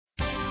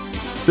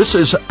This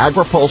is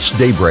AgriPulse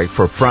Daybreak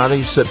for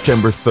Friday,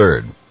 September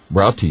 3rd,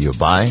 brought to you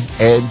by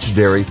Edge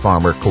Dairy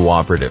Farmer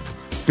Cooperative.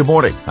 Good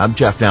morning, I'm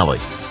Jeff Nally.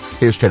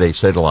 Here's today's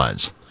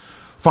headlines.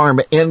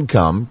 Farm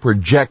income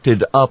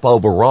projected up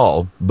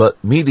overall, but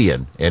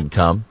median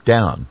income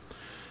down.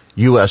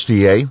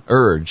 USDA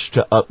urged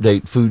to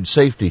update food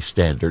safety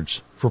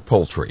standards for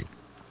poultry.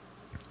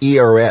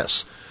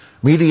 ERS,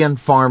 median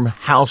farm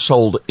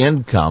household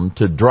income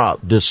to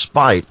drop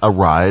despite a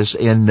rise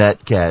in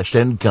net cash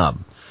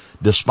income.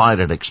 Despite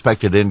an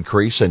expected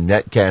increase in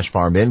net cash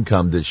farm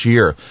income this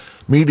year,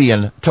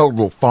 median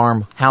total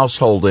farm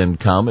household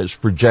income is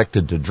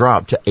projected to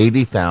drop to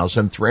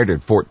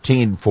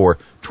 $80,314 for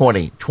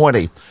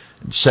 2020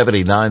 and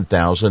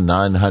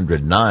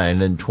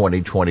 $79,909 in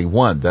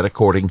 2021. That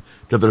according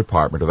to the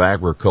Department of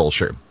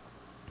Agriculture.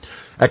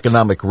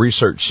 Economic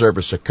Research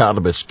Service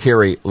economist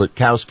Kerry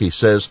Litkowski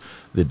says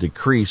the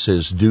decrease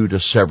is due to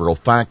several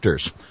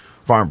factors.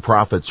 Farm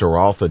profits are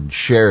often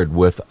shared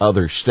with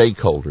other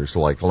stakeholders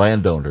like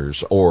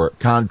landowners or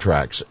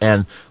contracts,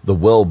 and the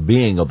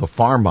well-being of the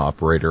farm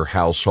operator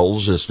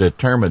households is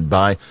determined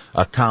by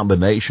a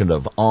combination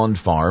of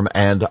on-farm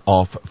and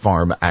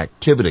off-farm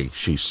activity,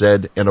 she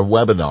said in a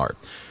webinar.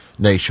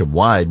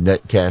 Nationwide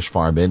net cash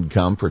farm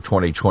income for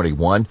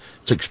 2021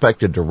 is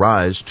expected to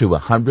rise to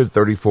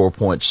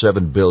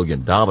 $134.7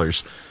 billion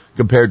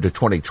compared to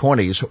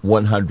 2020's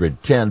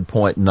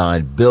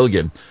 $110.9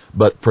 billion,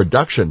 but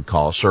production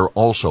costs are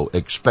also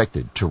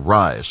expected to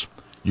rise.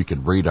 You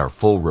can read our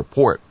full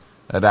report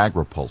at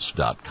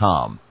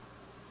agripulse.com.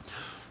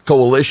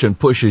 Coalition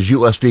pushes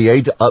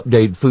USDA to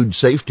update food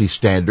safety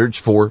standards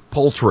for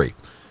poultry.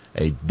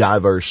 A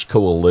diverse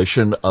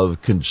coalition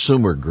of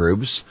consumer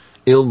groups,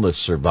 illness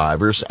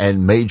survivors,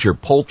 and major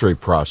poultry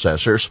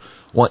processors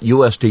want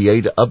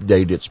USDA to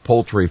update its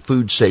poultry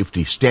food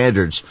safety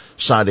standards,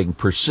 citing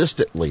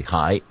persistently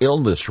high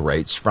illness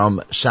rates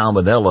from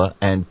Salmonella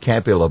and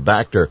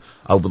Campylobacter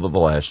over the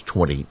last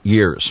 20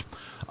 years.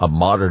 A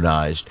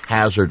modernized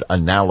hazard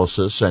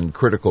analysis and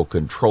critical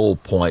control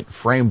point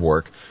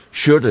framework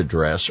should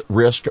address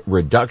risk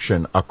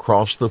reduction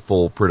across the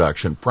full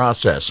production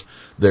process.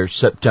 Their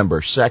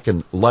September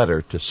 2nd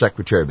letter to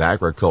Secretary of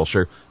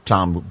Agriculture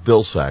Tom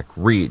Vilsack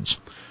reads,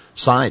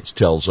 "Science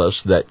tells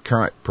us that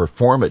current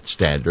performance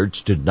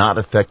standards do not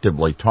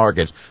effectively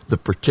target the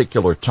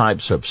particular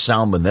types of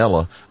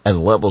salmonella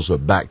and levels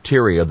of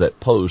bacteria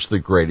that pose the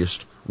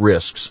greatest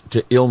risks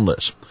to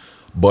illness."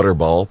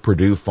 Butterball,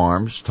 Purdue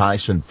Farms,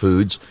 Tyson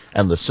Foods,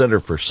 and the Center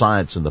for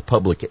Science in the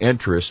Public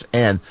Interest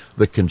and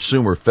the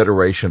Consumer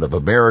Federation of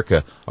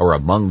America are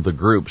among the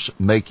groups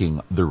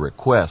making the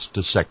request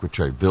to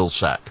Secretary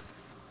Vilsack.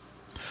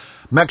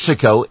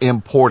 Mexico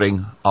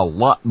importing a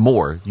lot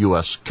more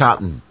U.S.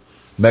 cotton.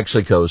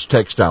 Mexico's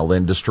textile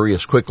industry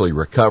is quickly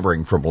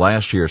recovering from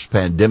last year's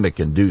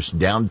pandemic-induced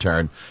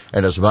downturn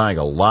and is buying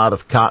a lot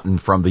of cotton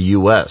from the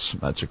U.S.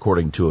 That's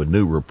according to a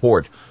new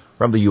report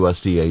from the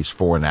USDA's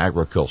Foreign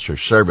Agriculture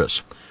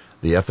Service.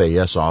 The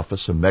FAS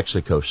office in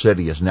Mexico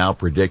City is now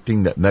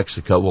predicting that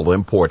Mexico will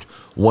import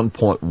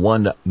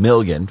 1.1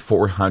 million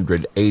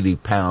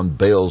 480-pound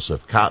bales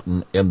of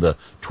cotton in the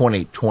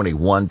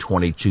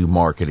 2021-22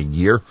 marketing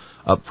year,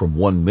 up from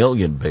 1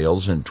 million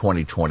bales in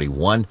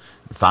 2021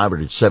 and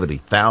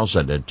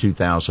 570,000 in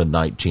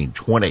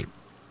 2019-20.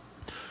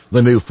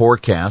 The new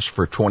forecast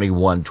for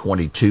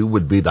 21-22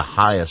 would be the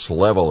highest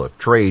level of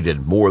trade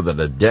in more than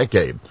a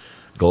decade.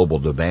 Global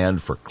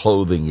demand for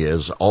clothing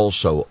is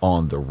also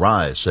on the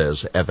rise,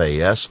 says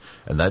FAS,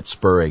 and that's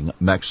spurring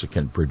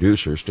Mexican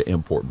producers to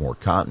import more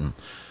cotton.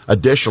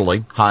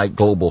 Additionally, high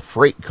global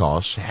freight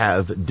costs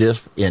have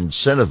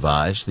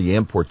disincentivized the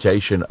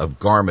importation of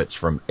garments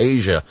from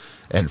Asia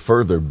and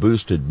further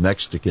boosted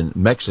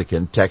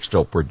Mexican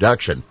textile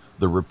production,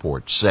 the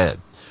report said.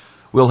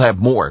 We'll have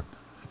more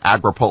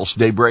AgriPulse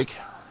Daybreak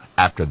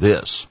after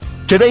this.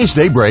 Today's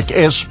Daybreak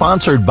is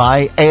sponsored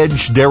by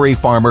Edge Dairy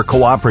Farmer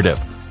Cooperative,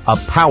 a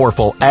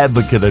powerful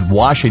advocate in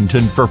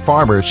Washington for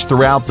farmers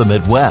throughout the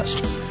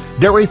Midwest.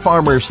 Dairy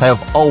farmers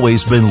have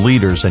always been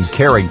leaders in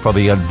caring for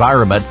the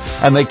environment,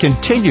 and they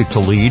continue to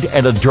lead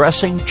in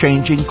addressing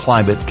changing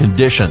climate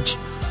conditions.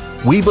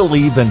 We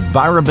believe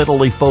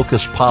environmentally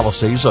focused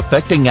policies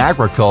affecting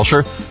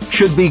agriculture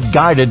should be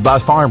guided by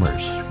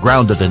farmers,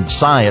 grounded in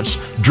science,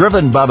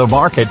 driven by the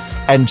market,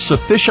 and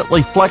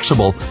sufficiently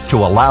flexible to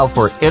allow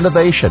for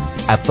innovation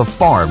at the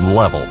farm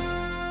level.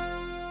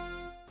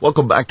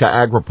 Welcome back to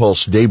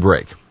AgriPulse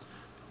Daybreak.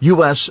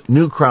 U.S.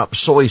 new crop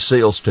soy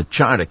sales to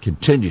China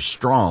continue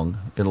strong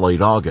in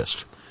late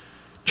August.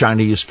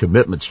 Chinese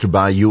commitments to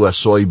buy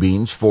U.S.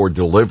 soybeans for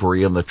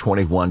delivery in the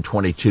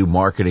 21-22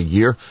 marketing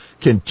year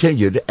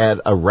continued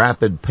at a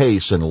rapid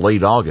pace in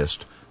late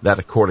August, that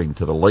according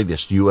to the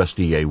latest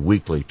USDA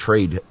weekly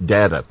trade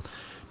data.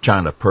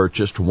 China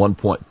purchased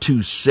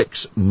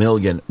 1.26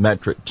 million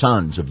metric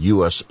tons of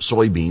U.S.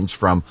 soybeans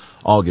from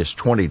August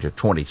 20 to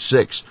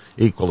 26,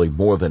 equaling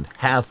more than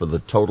half of the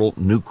total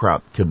new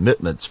crop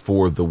commitments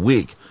for the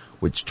week,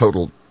 which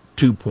totaled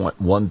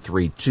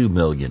 2.132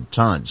 million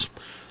tons.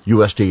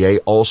 USDA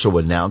also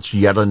announced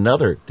yet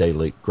another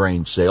daily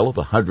grain sale of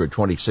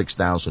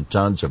 126,000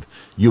 tons of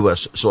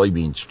U.S.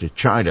 soybeans to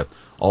China,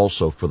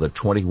 also for the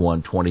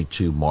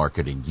 21-22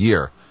 marketing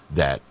year,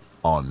 that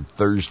on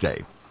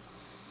Thursday.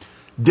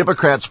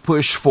 Democrats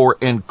push for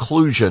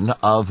inclusion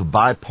of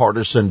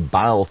bipartisan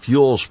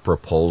biofuels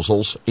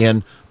proposals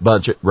in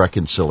budget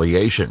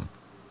reconciliation.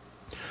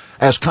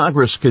 As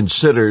Congress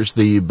considers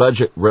the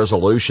budget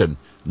resolution,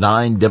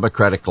 9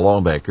 Democratic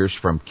lawmakers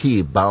from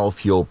key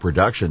biofuel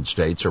production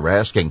states are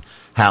asking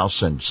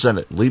House and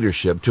Senate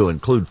leadership to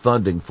include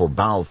funding for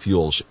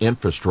biofuels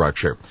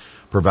infrastructure.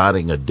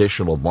 Providing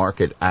additional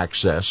market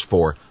access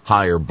for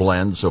higher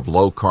blends of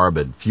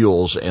low-carbon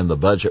fuels in the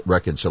budget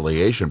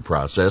reconciliation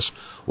process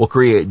will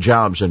create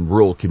jobs in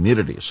rural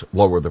communities,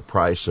 lower the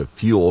price of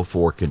fuel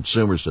for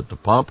consumers at the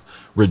pump,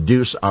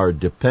 reduce our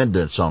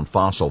dependence on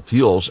fossil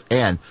fuels,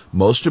 and,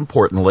 most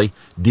importantly,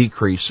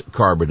 decrease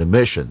carbon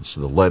emissions.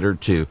 The letter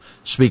to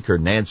Speaker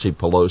Nancy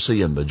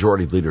Pelosi and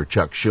Majority Leader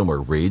Chuck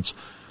Schumer reads,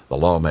 the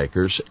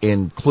lawmakers,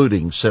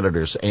 including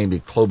Senators Amy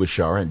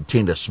Klobuchar and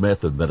Tina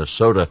Smith of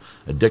Minnesota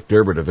and Dick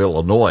Durbin of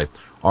Illinois,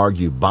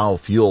 argue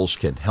biofuels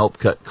can help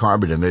cut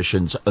carbon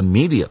emissions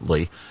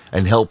immediately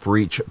and help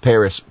reach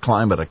Paris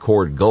Climate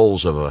Accord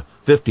goals of a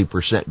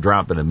 50%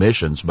 drop in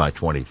emissions by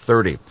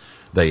 2030.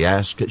 They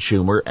asked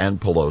Schumer and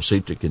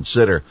Pelosi to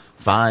consider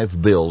 5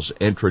 bills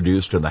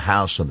introduced in the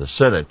House and the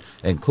Senate,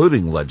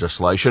 including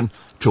legislation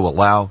to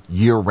allow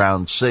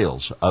year-round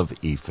sales of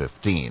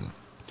E15.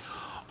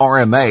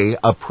 RMA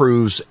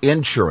approves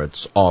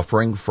insurance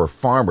offering for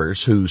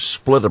farmers who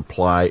split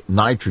apply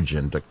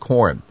nitrogen to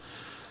corn.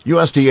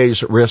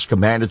 USDA's Risk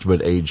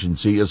Management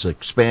Agency is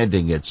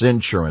expanding its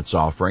insurance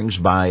offerings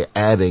by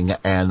adding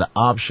an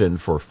option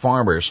for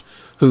farmers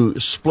who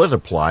split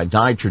apply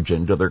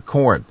nitrogen to their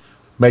corn,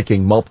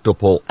 making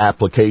multiple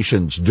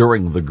applications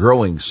during the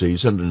growing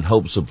season in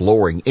hopes of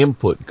lowering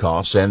input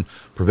costs and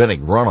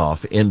preventing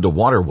runoff into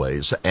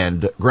waterways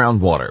and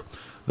groundwater.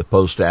 The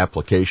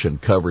post-application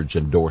coverage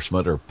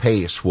endorsement, or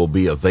PACE, will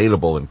be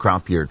available in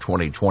crop year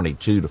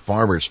 2022 to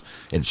farmers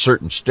in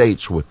certain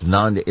states with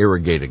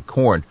non-irrigated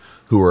corn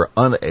who are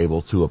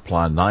unable to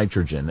apply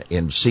nitrogen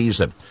in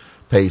season.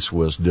 PACE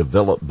was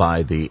developed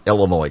by the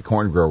Illinois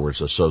Corn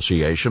Growers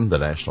Association, the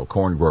National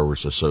Corn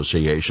Growers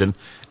Association,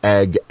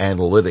 Ag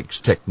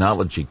Analytics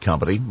Technology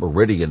Company,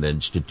 Meridian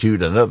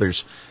Institute, and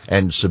others,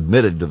 and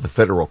submitted to the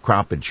Federal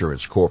Crop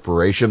Insurance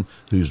Corporation,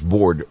 whose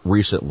board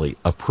recently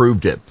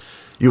approved it.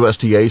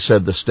 USDA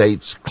said the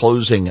state's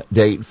closing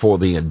date for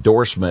the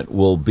endorsement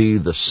will be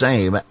the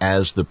same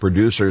as the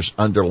producer's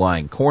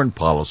underlying corn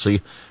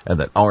policy,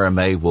 and that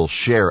RMA will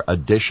share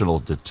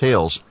additional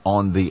details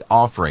on the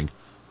offering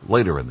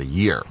later in the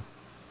year.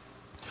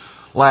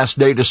 Last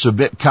day to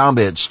submit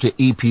comments to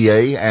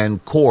EPA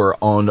and Corps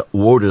on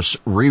WOTUS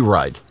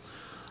rewrite.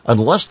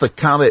 Unless the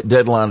comment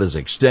deadline is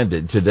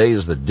extended, today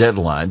is the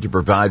deadline to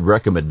provide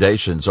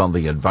recommendations on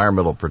the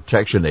Environmental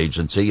Protection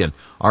Agency and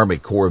Army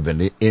Corps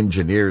of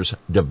Engineers'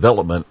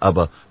 development of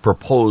a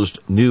proposed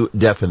new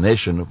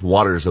definition of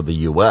waters of the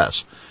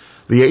U.S.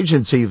 The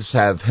agencies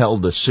have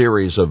held a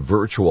series of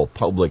virtual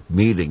public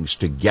meetings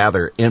to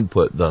gather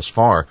input thus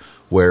far,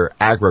 where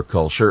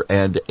agriculture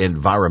and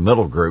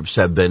environmental groups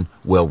have been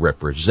well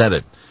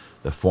represented.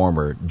 The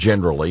former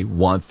generally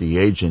want the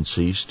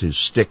agencies to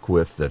stick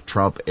with the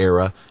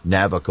Trump-era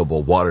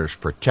Navigable Waters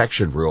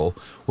Protection Rule,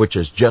 which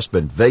has just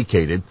been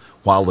vacated,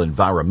 while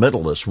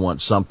environmentalists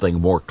want something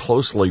more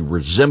closely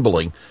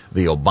resembling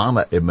the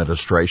Obama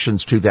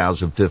administration's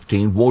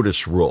 2015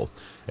 WOTUS rule.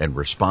 In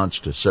response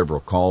to several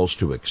calls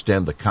to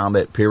extend the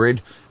comment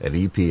period, an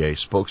EPA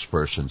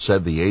spokesperson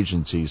said the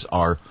agencies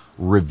are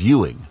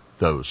reviewing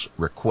those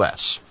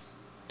requests.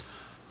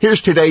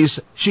 Here's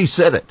today's She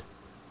Said It.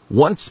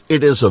 Once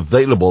it is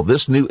available,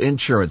 this new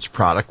insurance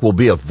product will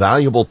be a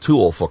valuable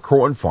tool for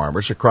corn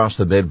farmers across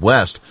the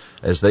Midwest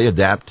as they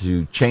adapt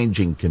to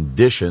changing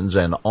conditions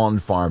and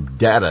on-farm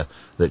data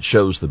that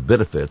shows the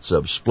benefits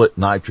of split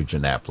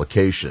nitrogen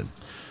application.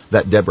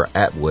 That Deborah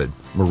Atwood,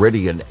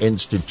 Meridian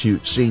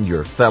Institute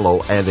Senior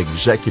Fellow and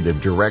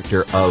Executive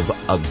Director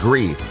of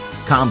Agree,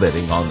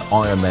 commenting on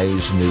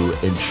RMA's new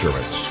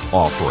insurance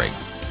offering.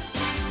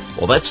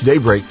 Well, that's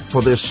Daybreak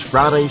for this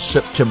Friday,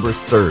 September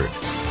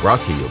 3rd,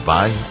 brought to you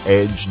by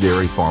Edge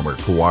Dairy Farmer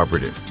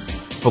Cooperative.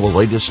 For the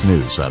latest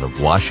news out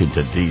of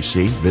Washington,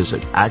 D.C.,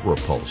 visit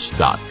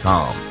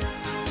agripulse.com.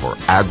 For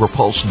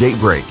AgriPulse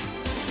Daybreak,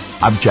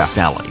 I'm Jeff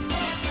Nally.